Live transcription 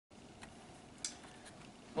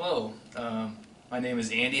Hello, my name is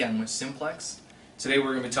Andy. I'm with Simplex. Today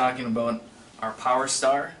we're going to be talking about our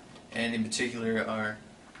PowerStar, and in particular our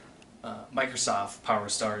Microsoft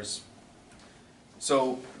PowerStars.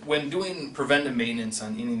 So when doing preventive maintenance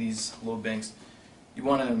on any of these load banks, you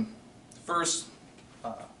want to first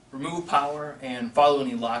remove power and follow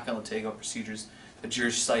any lockout takeout procedures that your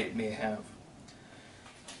site may have.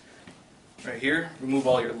 Right here, remove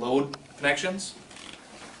all your load connections.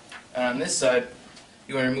 And on this side,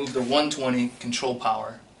 you want to remove the 120 control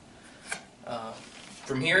power.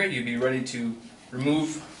 From here, you'd be ready to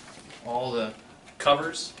remove all the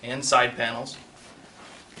covers and side panels.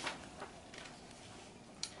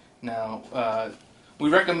 Now, we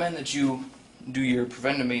recommend that you do your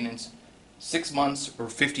preventive maintenance 6 months or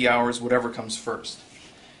 50 hours, whatever comes first.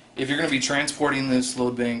 If you're going to be transporting this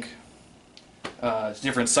load bank to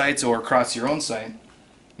different sites or across your own site,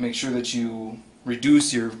 make sure that you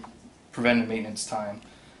reduce your preventive maintenance time.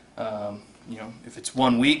 If it's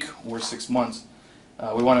 1 week or 6 months,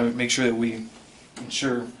 we want to make sure that we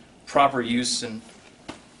ensure proper use and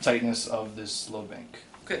tightness of this load bank.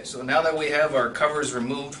 Okay, so now that we have our covers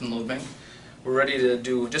removed from the load bank, we're ready to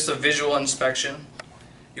do just a visual inspection.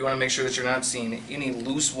 You want to make sure that you're not seeing any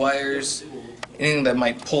loose wires, anything that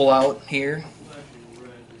might pull out here.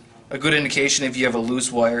 A good indication if you have a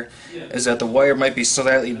loose wire is that the wire might be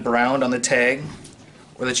slightly browned on the tag,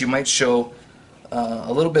 or that you might show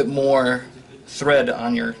a little bit more thread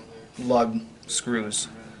on your lug screws.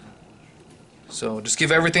 So just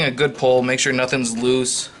give everything a good pull, make sure nothing's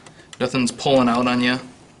loose, nothing's pulling out on you.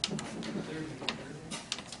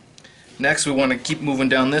 Next, we want to keep moving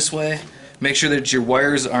down this way. Make sure that your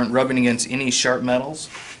wires aren't rubbing against any sharp metals.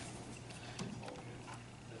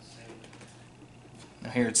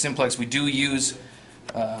 Now here at Simplex, we do use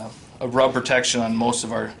a rub protection on most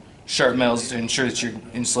of our sharp metals to ensure that your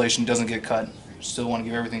insulation doesn't get cut. Still want to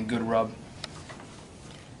give everything a good rub.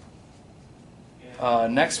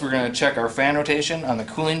 Next, we're going to check our fan rotation on the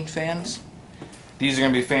cooling fans. These are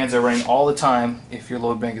going to be fans that are running all the time if your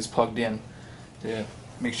load bank is plugged in, to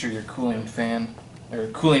make sure your cooling fan or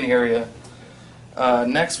cooling area.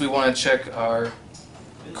 Next, we want to check our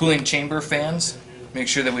cooling chamber fans. Make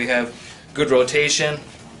sure that we have good rotation,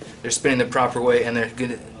 they're spinning the proper way, and they're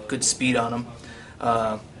good speed on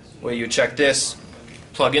them. Where you check this,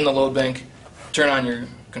 plug in the load bank, turn on your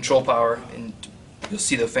control power, and you'll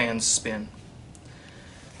see the fans spin.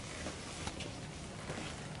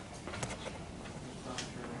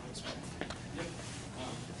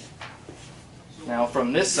 Now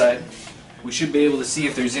from this side, we should be able to see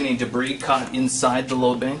if there's any debris caught inside the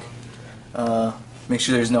load bank. Make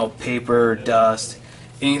sure there's no paper, dust,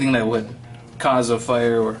 anything that would cause a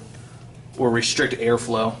fire or restrict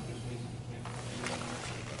airflow.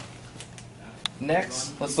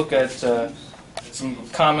 Next, let's look at some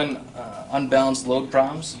common unbalanced load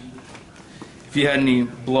problems. If you had any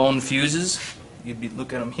blown fuses, you'd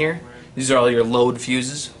look at them here. These are all your load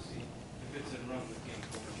fuses.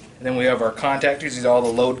 And then we have our contactors. These are all the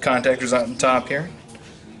load contactors on top here.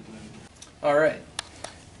 Alright,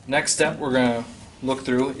 next step we're going to look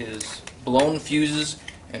through is blown fuses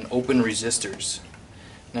and open resistors.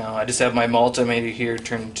 Now I just have my multimeter here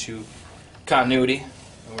turned to continuity,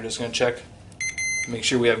 and we're just going to check, make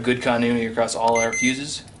sure we have good continuity across all our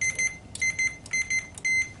fuses.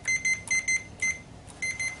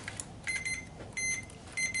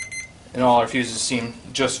 And all our fuses seem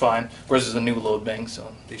just fine. Of course, this is a new load bank,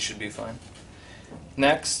 so they should be fine.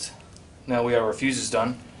 Next, now we have our fuses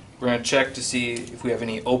done, we're going to check to see if we have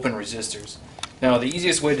any open resistors. Now, the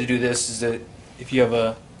easiest way to do this is that if you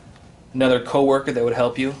have another coworker that would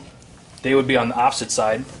help you, they would be on the opposite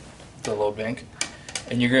side of the load bank,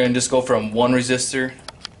 and you're going to just go from one resistor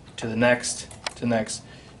to the next,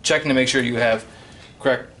 checking to make sure you have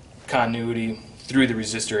correct continuity through the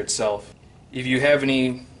resistor itself. If you have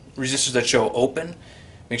any resistors that show open,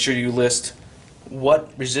 make sure you list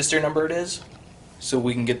what resistor number it is so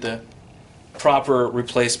we can get the proper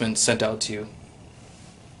replacement sent out to you.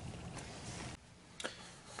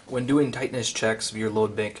 When doing tightness checks of your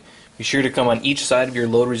load bank, be sure to come on each side of your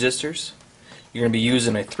load resistors. You're going to be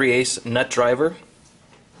using a 3/8 nut driver.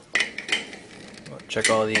 Check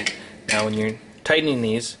all these. Now when you're tightening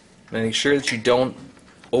these, make sure that you don't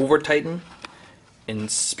over tighten and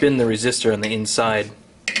spin the resistor on the inside.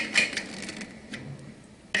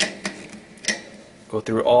 Go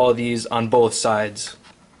through all of these on both sides.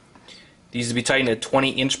 These will be tightened at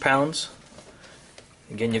 20 inch-pounds.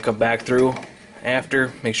 Again, you come back through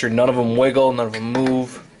after, make sure none of them wiggle, none of them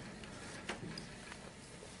move.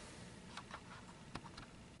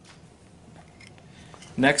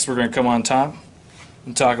 Next, we're going to come on top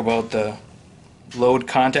and talk about the load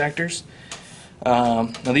contactors.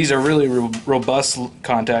 Now these are really robust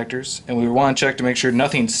contactors, and we want to check to make sure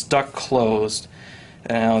nothing's stuck closed.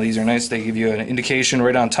 Now these are nice. They give you an indication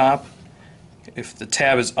right on top. If the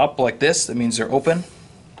tab is up like this, that means they're open.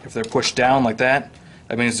 If they're pushed down like that,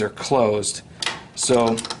 that means they're closed.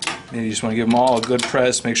 So maybe you just want to give them all a good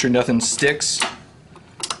press, make sure nothing sticks,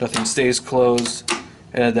 nothing stays closed,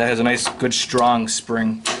 and that has a nice good strong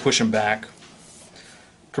spring to push them back.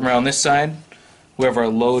 Come around this side, we have our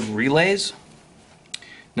load relays.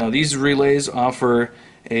 Now these relays offer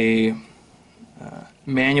a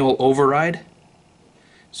manual override.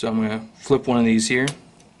 So I'm going to flip one of these here.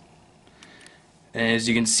 And as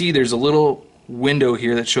you can see, there's a little window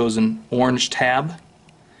here that shows an orange tab.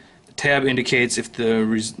 The tab indicates if the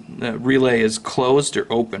relay is closed or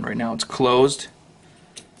open. Right now it's closed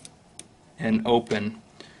and open.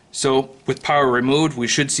 So with power removed, we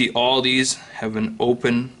should see all these have an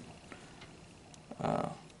open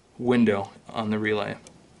window on the relay.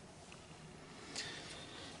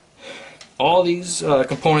 All these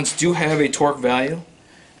components do have a torque value.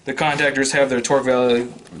 The contactors have their torque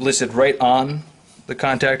value listed right on the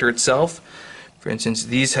contactor itself. For instance,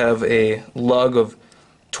 these have a lug of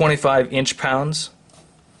 25 inch-pounds.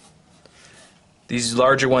 These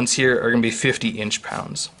larger ones here are going to be 50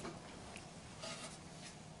 inch-pounds.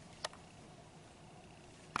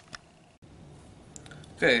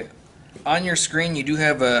 Okay, on your screen you do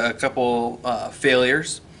have a couple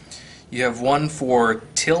failures. You have one for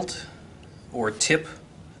tilt or tip.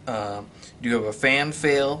 You have a fan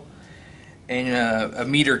fail and a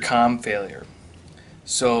meter comm failure.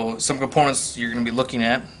 So some components you're going to be looking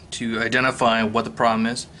at to identify what the problem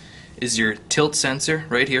is your tilt sensor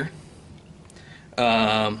right here.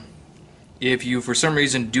 If you for some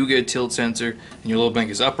reason do get a tilt sensor and your load bank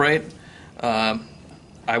is upright,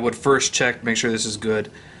 I would first check to make sure this is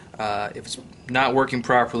good. If it's not working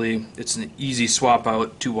properly, it's an easy swap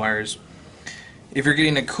out 2 wires. If you're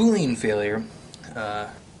getting a cooling failure,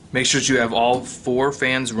 make sure that you have all 4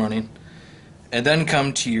 fans running, and then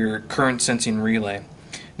come to your current sensing relay.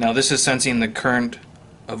 Now this is sensing the current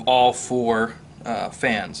of all 4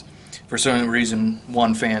 fans. For some reason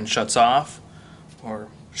one fan shuts off or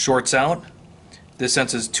shorts out, this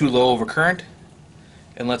senses too low of a current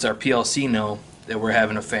and lets our PLC know that we're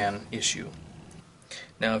having a fan issue.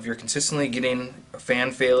 Now if you're consistently getting a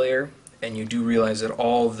fan failure and you do realize that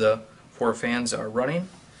all of the 4 fans are running,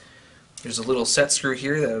 there's a little set screw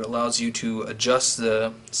here that allows you to adjust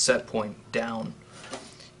the set point down.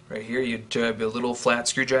 Right here you have a little flat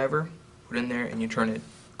screwdriver, put in there, and you turn it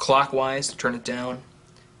clockwise to turn it down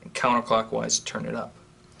and counterclockwise to turn it up.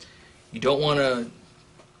 You don't want to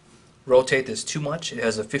rotate this too much. It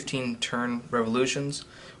has a 15 turn revolutions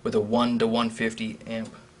with a 1 to 150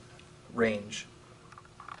 amp range.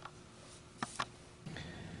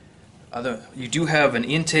 You do have an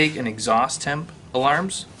intake and exhaust temp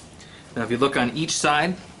alarms. Now if you look on each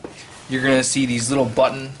side, you're going to see these little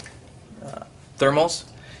button thermals.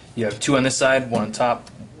 You have 2 on this side, 1 on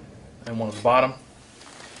top and 1 on the bottom.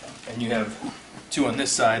 And you have 2 on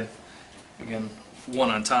this side, again 1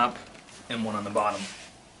 on top and 1 on the bottom.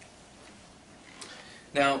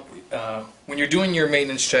 Now when you're doing your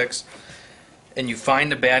maintenance checks and you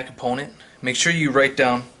find a bad component, make sure you write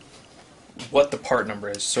down what the part number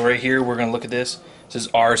is. So right here we're going to look at this. It says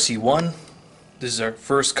RC1. This is our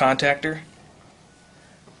first contactor.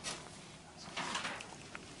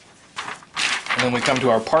 And then we come to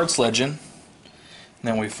our parts legend. And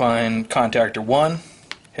then we find contactor 1.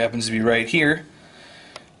 Happens to be right here.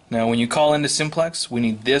 Now when you call into Simplex, we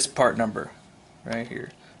need this part number right here.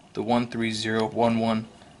 The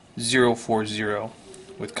 13011-040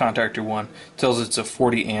 with contactor 1. It tells us it's a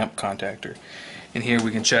 40 amp contactor. And here we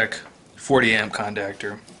can check 40 amp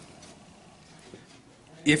contactor.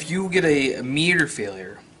 If you get a meter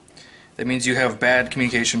failure, that means you have bad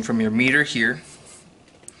communication from your meter here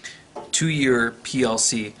to your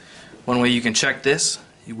PLC. One way you can check this,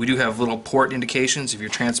 we do have little port indications if you're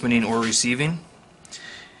transmitting or receiving.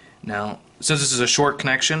 Now, since this is a short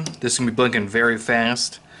connection, this can be blinking very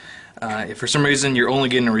fast. If for some reason you're only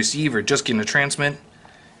getting a receive or just getting a transmit,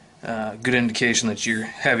 good indication that you're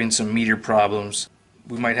having some meter problems.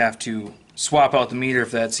 We might have to swap out the meter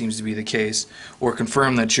if that seems to be the case, or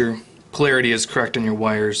confirm that your polarity is correct on your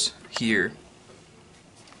wires here.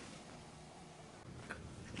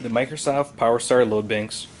 The Microsoft PowerStar load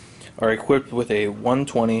banks are equipped with a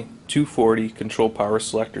 120-240 control power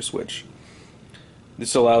selector switch.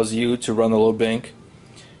 This allows you to run the load bank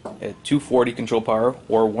at 240 control power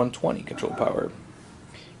or 120 control power.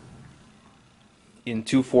 In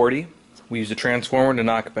 240, we use a transformer to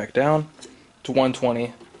knock it back down to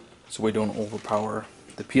 120 so we don't overpower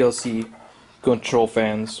the PLC, control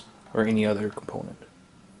fans, or any other component.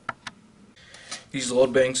 These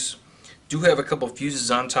load banks do have a couple fuses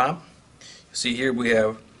on top. See here we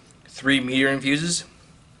have 3 metering fuses,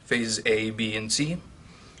 phases A, B, and C,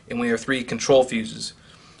 and we have 3 control fuses.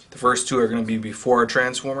 The first 2 are going to be before our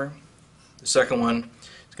transformer. The second one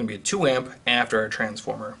is going to be a 2 amp after our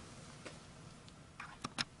transformer.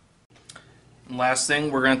 And last thing,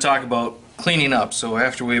 we're going to talk about cleaning up. So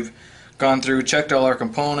after we've gone through, checked all our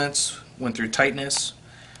components, went through tightness,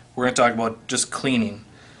 we're going to talk about just cleaning.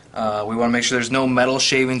 We want to make sure there's no metal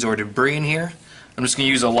shavings or debris in here. I'm just going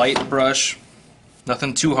to use a light brush,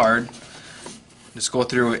 nothing too hard. Just go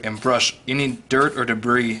through it and brush any dirt or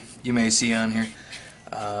debris you may see on here.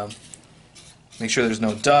 Make sure there's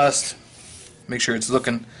no dust. Make sure it's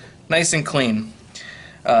looking nice and clean.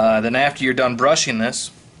 Then after you're done brushing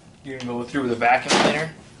this, you're going to go through with a vacuum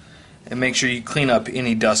cleaner and make sure you clean up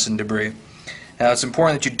any dust and debris. Now it's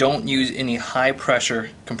important that you don't use any high pressure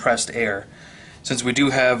compressed air. Since we do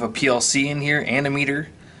have a PLC in here and a meter,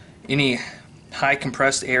 any high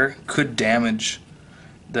compressed air could damage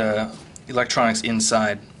the electronics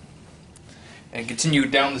inside. And continue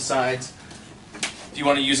down the sides. If you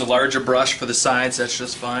want to use a larger brush for the sides, that's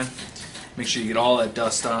just fine. Make sure you get all that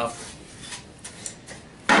dust off.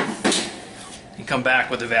 You come back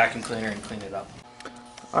with a vacuum cleaner and clean it up.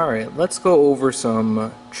 Alright, let's go over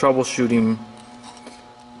some troubleshooting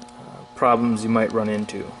problems you might run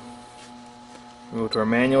into. We go to our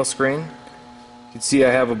manual screen. You can see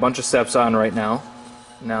I have a bunch of steps on right now.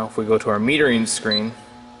 Now if we go to our metering screen,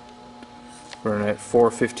 we're at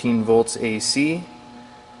 415 volts AC.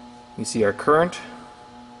 You see our current,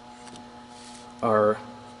 our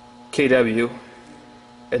kW,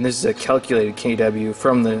 and this is a calculated kW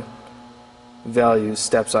from the value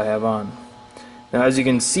steps I have on. Now as you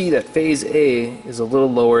can see, that phase A is a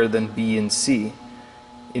little lower than B and C,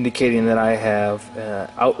 indicating that I have an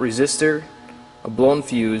out resistor, a blown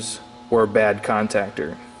fuse, or a bad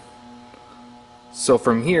contactor. So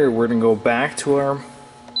from here we're going to go back to our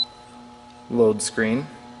load screen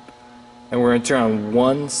and we're going to turn on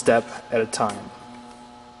one step at a time.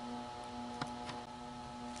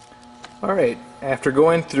 Alright, after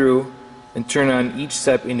going through and turning on each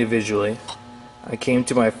step individually, I came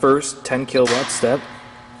to my first 10 kilowatt step.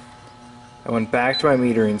 I went back to my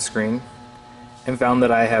metering screen and found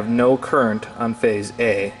that I have no current on phase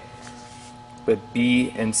A, but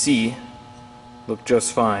B and C look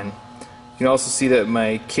just fine. You can also see that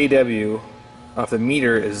my kW off the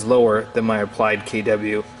meter is lower than my applied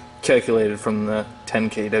kW calculated from the 10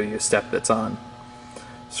 kW step that's on.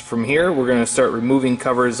 So from here we're going to start removing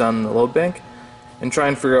covers on the load bank and try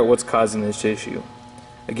and figure out what's causing this issue.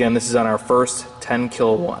 Again, this is on our first 10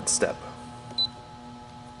 kilowatt step.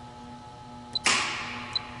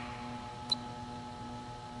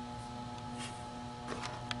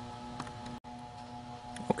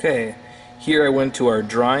 Okay, here I went to our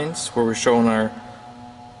drawings where we're showing our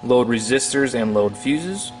load resistors and load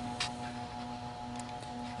fuses.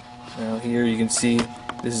 Now here you can see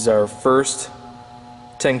this is our first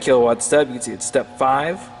 10 kilowatt step. You can see it's step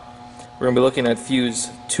 5. We're going to be looking at fuse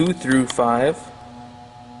 2 through 5.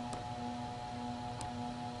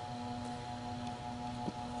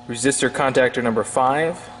 Resistor contactor number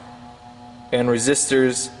 5 and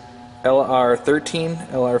resistors LR13,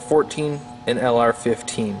 LR14, and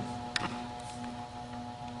LR15.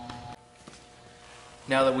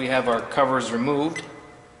 Now that we have our covers removed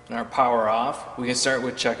and our power off, we can start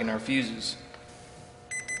with checking our fuses.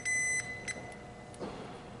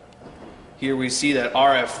 Here we see that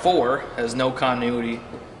RF4 has no continuity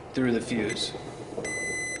through the fuse.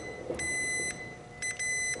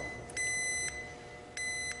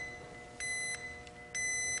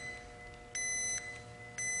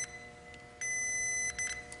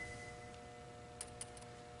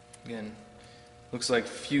 Again, looks like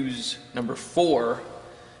fuse number 4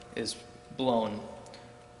 is blown.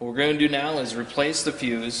 What we're going to do now is replace the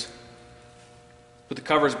fuse, put the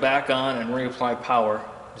covers back on, and reapply power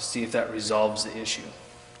to see if that resolves the issue.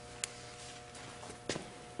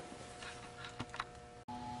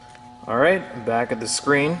 Alright, back at the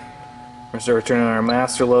screen. We're going to start turning on our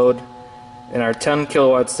master load and our 10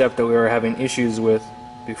 kilowatt step that we were having issues with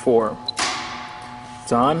before.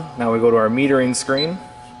 It's on. Now we go to our metering screen.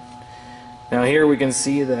 Now here we can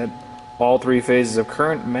see that all 3 phases of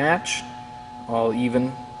current match, all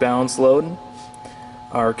even, balanced load.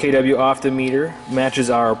 Our kW off the meter matches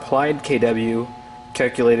our applied kW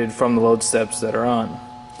calculated from the load steps that are on.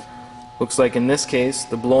 Looks like in this case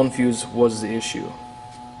the blown fuse was the issue.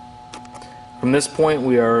 From this point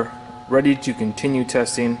we are ready to continue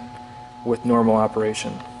testing with normal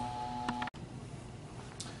operation.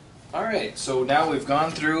 Alright, so now we've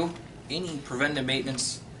gone through any preventive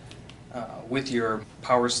maintenance with your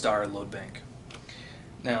PowerStar load bank.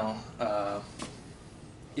 Now,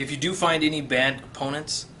 if you do find any bad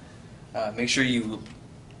components, make sure you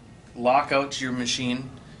lock out your machine,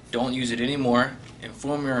 don't use it anymore,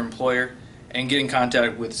 inform your employer, and get in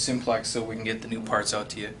contact with Simplex so we can get the new parts out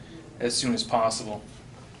to you as soon as possible.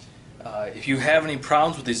 If you have any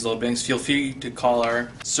problems with these load banks, feel free to call our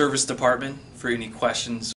service department for any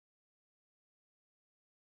questions